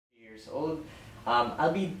years old.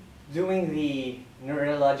 I'll be doing the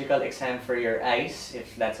neurological exam for your eyes,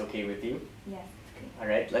 if that's okay with you. Yes.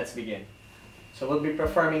 Alright, let's begin. So we'll be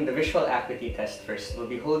performing the visual acuity test first. We'll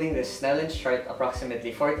be holding this Snellen's chart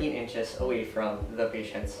approximately 14 inches away from the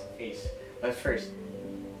patient's face. But first,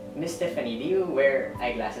 Miss Tiffany, do you wear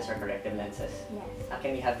eyeglasses or corrective lenses? Yes.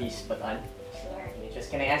 Can we have these put on? Sure.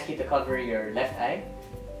 Can I ask you to cover your left eye?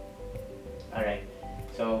 Alright,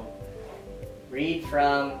 so read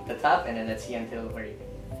from the top and then let's see until where you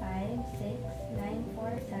 5, 6, 9,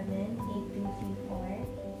 4, 7, 8, 2, 3, 4.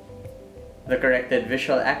 The corrected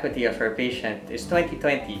visual acuity of our patient is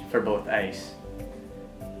 20/20 for both eyes.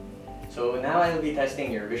 So now I will be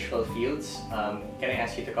testing your visual fields. Can I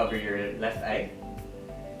ask you to cover your left eye?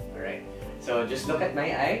 Alright, so just look at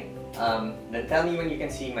my eye, then tell me when you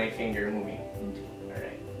can see my finger moving.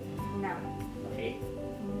 Alright. No. Okay.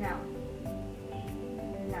 No.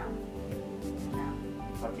 No. No.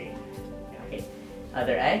 Okay. Okay.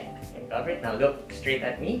 Other eye, can cover it. Now look straight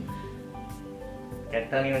at me. Can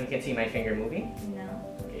tell me when you can see my finger moving? No.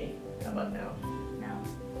 Okay. How about now? No.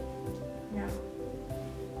 No.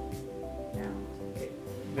 No. Okay.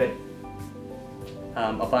 Good.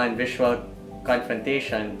 Upon visual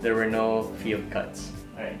confrontation, there were no field cuts.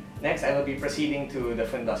 Alright. Next, I will be proceeding to the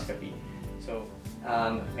fundoscopy. So,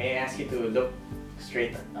 may I ask you to look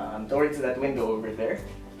straight towards that window over there?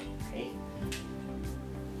 Okay.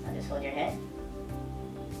 So just hold your head.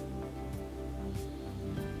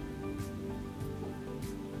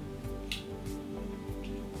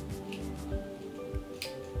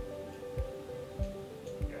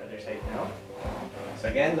 Your other side now. So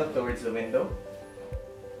again, look towards the window.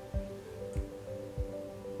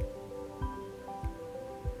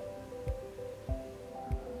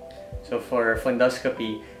 So for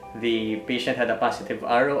fundoscopy, the patient had a positive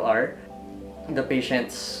ROR. The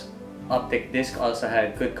patient's optic disc also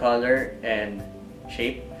had good color and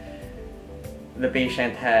shape. The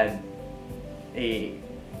patient had a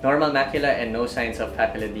normal macula and no signs of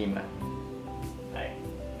papilledema. Right.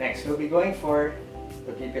 Next, we'll be going for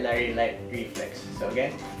the pupillary light reflex. So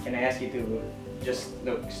again, can I ask you to just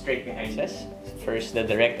look straight behind us? First, the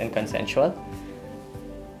direct and consensual.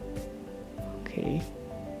 Okay.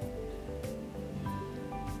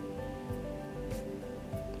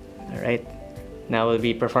 Alright, now we'll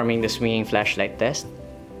be performing the swinging flashlight test.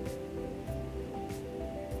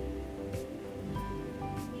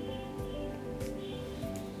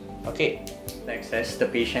 Okay, next test, the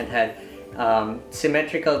patient had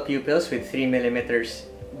symmetrical pupils with 3 millimeters,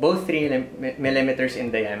 both 3 millimeters in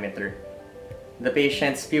diameter. The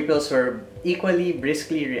patient's pupils were equally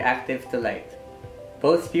briskly reactive to light.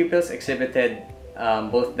 Both pupils exhibited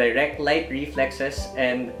both direct light reflexes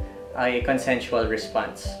and a consensual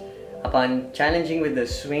response. Upon challenging with the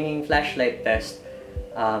swinging flashlight test,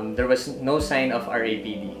 there was no sign of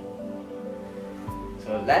RAPD.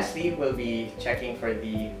 So lastly, we'll be checking for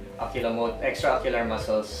the extraocular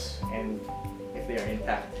muscles and if they are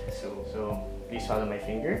intact. So please follow my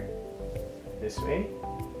finger this way.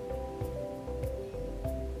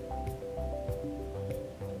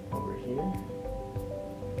 Over here.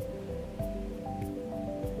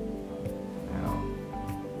 Now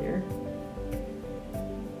here.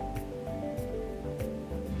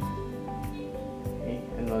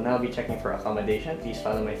 And we'll now be checking for accommodation. Please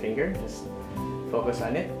follow my finger. Just focus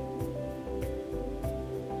on it.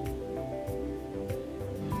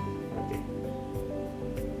 Okay.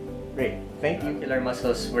 Great. Thank you. Ocular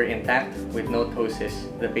muscles were intact with no ptosis.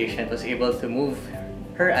 The patient was able to move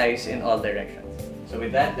her eyes in all directions. So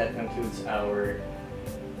with that, that concludes our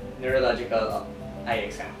neurological eye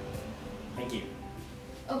exam. Thank you.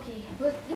 Okay, but